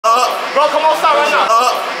Bro, come on, stop right now.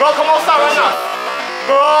 Bro, come on, stop right now.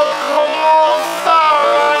 Bro, come on, stop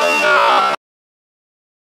right now.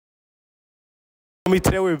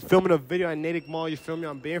 Today we're filming a video at Natick Mall, you feel me?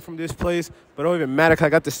 I'm banned from this place, but it don't even matter because I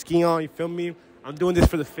got the ski on, you feel me? I'm doing this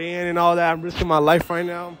for the fan and all that. I'm risking my life right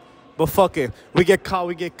now. But fuck it. We get caught.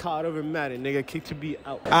 It don't even matter, nigga. Kick to be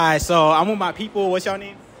out. Alright, so I'm with my people. What's y'all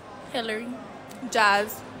name? Hillary.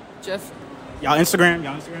 Jazz. Jeff. Y'all Instagram?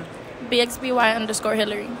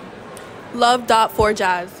 BXBY_Hillary.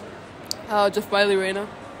 Love.4Jazz. Jeff Wiley Reyna.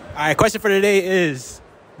 Alright, question for today is,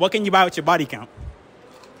 what can you buy with your body count?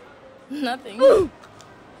 Nothing.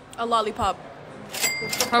 A lollipop.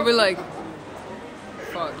 Probably like,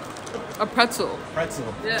 fuck, a pretzel.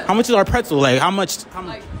 Pretzel. Yeah. How much is our pretzel? Like, how much?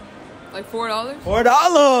 Like $4? $4.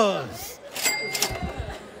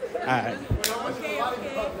 Alright.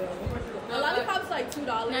 A lollipop's like $2.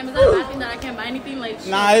 Nah, is that asking that I can't buy anything? Like,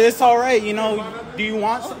 Nah, it's alright. You know, do you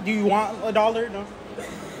want $1? No.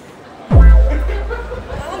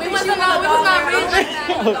 we was not reading like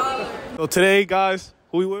that. So today, guys,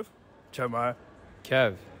 who we with? Jeremiah.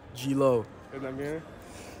 Kev. G-Lo. Isn't that me?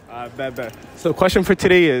 Bet. So the question for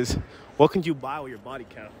today is, what can you buy with your body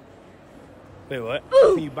count? Wait, what?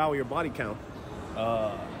 What can you buy with your body count?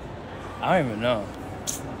 I don't even know.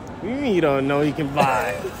 What do you mean you don't know you can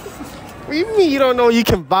buy? What do you mean you don't know you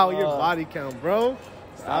can buy with your body count, bro?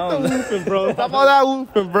 Stop the woofing, bro. Stop all that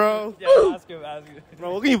woofing, bro. Yeah, ask him.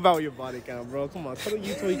 Bro, what can you buy with your body count, bro? Come on, tell the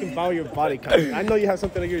youth what you can buy with your body count. I know you have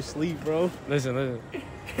something on your sleeve, bro. Listen.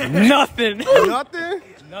 Nothing. Nothing?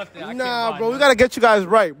 Nothing. I Nah, bro, we gotta get you guys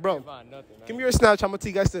right, bro. Nothing, man. Give me your Snapchat. I'm gonna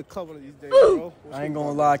take you guys to the club one of these days, bro. I ain't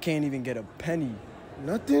gonna lie, I can't even get a penny.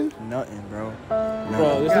 Nothing? Nothing, bro.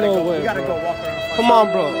 Bro, there's no way. We gotta go walk around. Come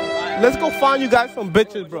on, bro. Let's go find you guys some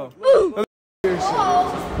bitches, bro. Yeah.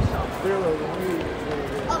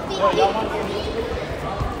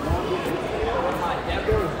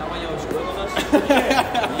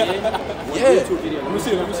 Let me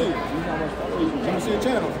see your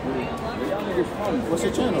channel. What's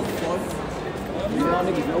your channel? Y'all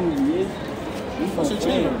niggas know who he is. What's your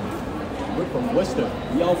channel? We're from Worcester.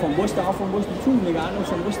 Y'all from Worcester. I'm from Worcester too, nigga. I know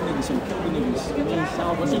some Worcester niggas, some Kilby niggas, main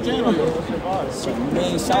South. What's your channel? Some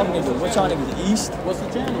main South niggas. What y'all niggas? East? What's the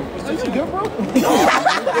channel? Is this good, bro?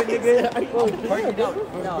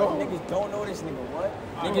 Niggas don't know this nigga. What?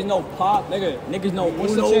 Niggas know Pop, nigga. Niggas know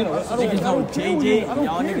what's the channel? Niggas know JJ.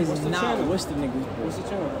 Y'all niggas is not Worcester niggas. What's the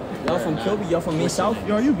channel? Y'all from Kilby? Y'all from main South?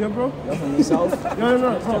 Yo, are you good, bro? Y'all from main South? No,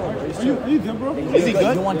 bro. Are you good, bro? Is he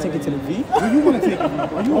good? You want to take it to the V? You want to take it?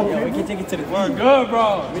 Are you okay? Yeah, we can take it to the V. We're good,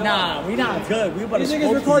 bro. We not good. We about to These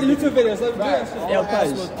niggas recording YouTube videos. Let's do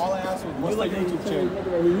it. All I asked was, what's like the YouTube channel?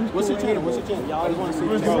 What's your channel? Y'all just want to see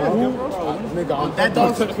Where's bro? Nigga, that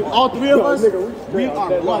dog, all three of us, we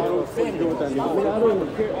are blood. Put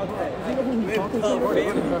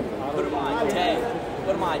him on dead.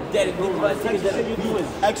 Put him on dead. If niggas take it to the V, is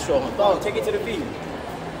extra. Dog, take it to the V. You see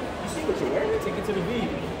what you're wearing? Take it to the V.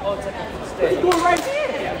 Oh, take it to the stage. It's going right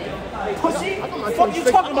here. Pussy. What you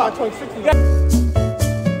talking about? 26.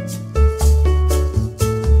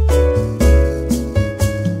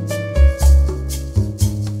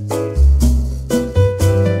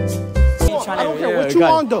 I don't care what you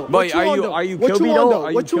on though. Boy, are you Kilby though?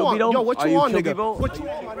 Are you Kilby though? Yo, what you on, nigga? Bro? What you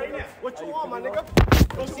on, my nigga? What you on, my nigga?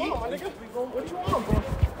 What you on, my nigga? What you on, bro?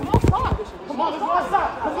 Come outside. Come on, let's go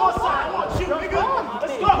outside. Let's go outside. I want you, nigga.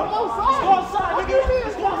 Let's go. Come outside. Let's go outside, nigga.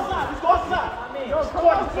 Let's go outside. Let's go outside. Yo, come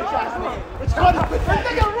on, this bitch ass nigga. Let's go. This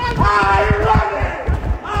nigga run. Ah, you running.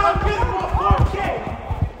 I'm getting for 4K.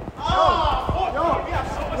 Ah, 4K.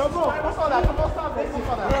 Yo, bro. What's all that? Come outside, bro. What's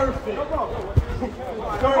all that? Perfect. Yo, bro.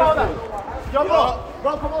 Yo,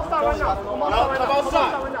 bro, come outside right now. Come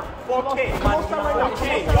outside right now. 4K. Come outside right now.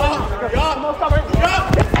 Come outside right now.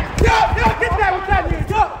 Yo, get that with that nigga.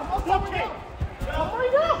 Yo, 4K. Come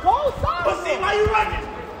right now. Go outside. Pussy, why you running?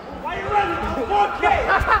 4K.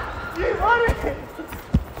 You running?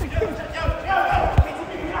 Yo.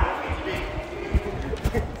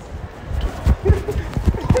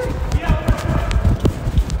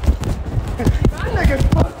 That nigga's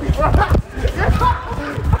pussy, bro.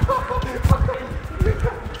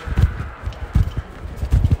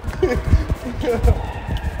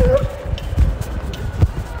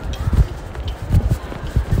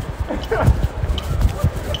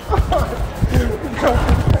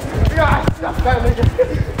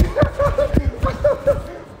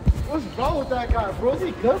 What's wrong with that guy, bro? Is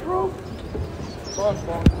he good, bro?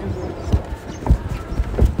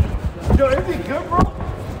 Yo, is he good, bro?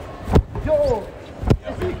 Yo,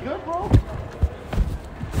 is he good, bro?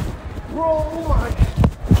 Bro, oh my.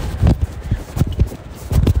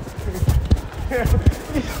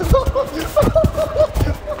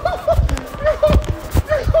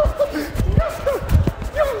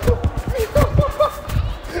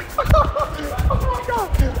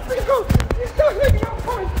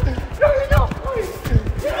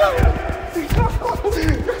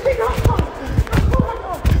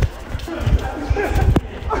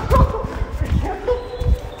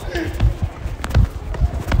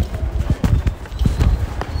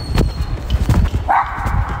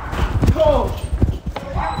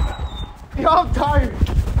 Yo, I'm tired.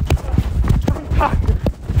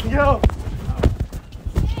 Yo.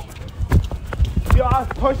 Yo, I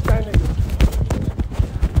punched that nigga.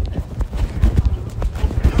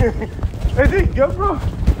 Is he good, bro?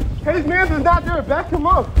 His man is not there. Back him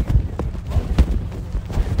up.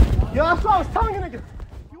 Yo, that's what I was telling you, nigga.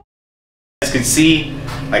 You guys can see,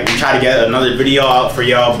 like, we try to get another video out for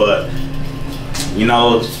y'all, but you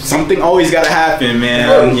know, something always gotta happen, man.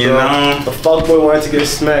 Bro, you know, the fuckboy wanted to get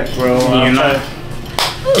smacked, bro. You know.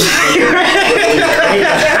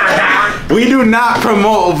 We do not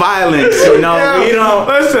promote violence, you know. Yeah, we don't.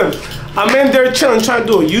 Listen, I'm in there chilling, trying to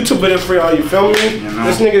do a YouTube video for y'all. You feel me? You know?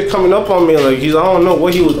 This nigga's coming up on me like I don't know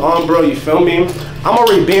what he was on, bro. You feel me? I'm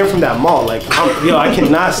already banned from that mall. Like, I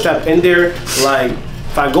cannot step in there. Like,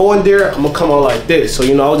 if I go in there, I'm gonna come out like this. So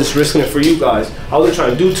you know, I was just risking it for you guys. I wasn't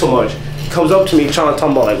trying to do too much. He comes up to me trying to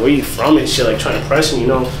talk about like where you from and shit, like trying to press me. You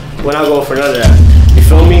know, we're not going for none of that. You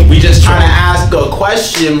feel me? We just trying to ask a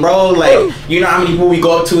question, bro. Like, you know how many people we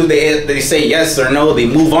go up to, they say yes or no, they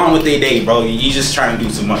move on with their day, bro. You just trying to do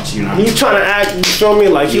too much, you know. He's trying to act, you feel me,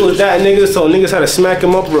 like he was that nigga, so niggas had to smack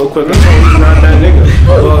him up real quick. I'm telling you, he's not that nigga.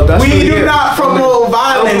 Well, that's We what he do is. not promote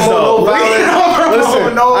violence, though.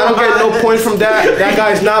 Listen, I don't get no points from that. That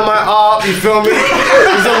guy's not my op, you feel me?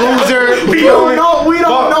 He's a loser. We don't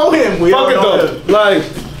know him. We Fuck don't know it him. though. Like,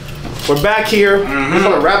 we're back here. We're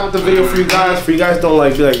gonna wrap up the video for you guys. For you guys don't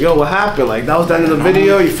like be like, yo, what happened? Like that was the end of the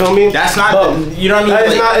video. You feel me? That's not. You know what I mean? That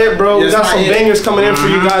is not it, bro. We That's got not some it. bangers coming in for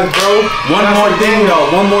you guys, bro. One more thing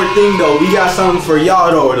though. We got something for y'all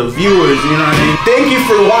though, the viewers. You know what I mean? Thank you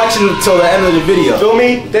for watching until the end of the video. Feel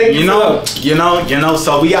me? Thank you. You know.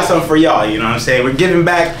 So we got something for y'all. You know what I'm saying? We're giving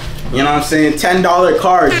back. You know what I'm saying? $10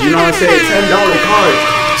 cards. You know what I'm saying? $10 cards.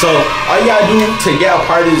 So all you gotta do to get a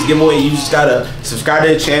part of this giveaway, you just gotta subscribe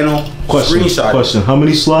to the channel. Screenshot. Question. How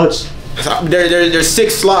many slots? There's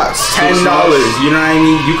 6 slots. $10. You know what I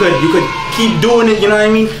mean? You could keep doing it. You know what I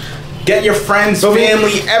mean? Get your friends,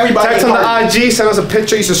 family, everybody. Text on the IG, send us a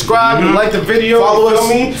picture, you subscribe, you like the video, follow you feel us,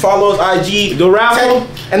 me? Follow us IG. The raffle,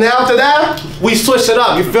 and then after that, we switch it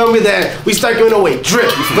up, you feel me? Then we start giving away drip,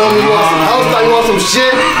 you feel me? You want some health, you want some shit?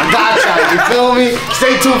 I got you, you feel me?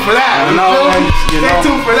 Stay tuned for that, you feel me? Stay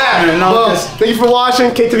tuned for that. Well, thank you for watching,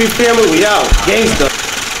 KTV family, we out. Gangsta.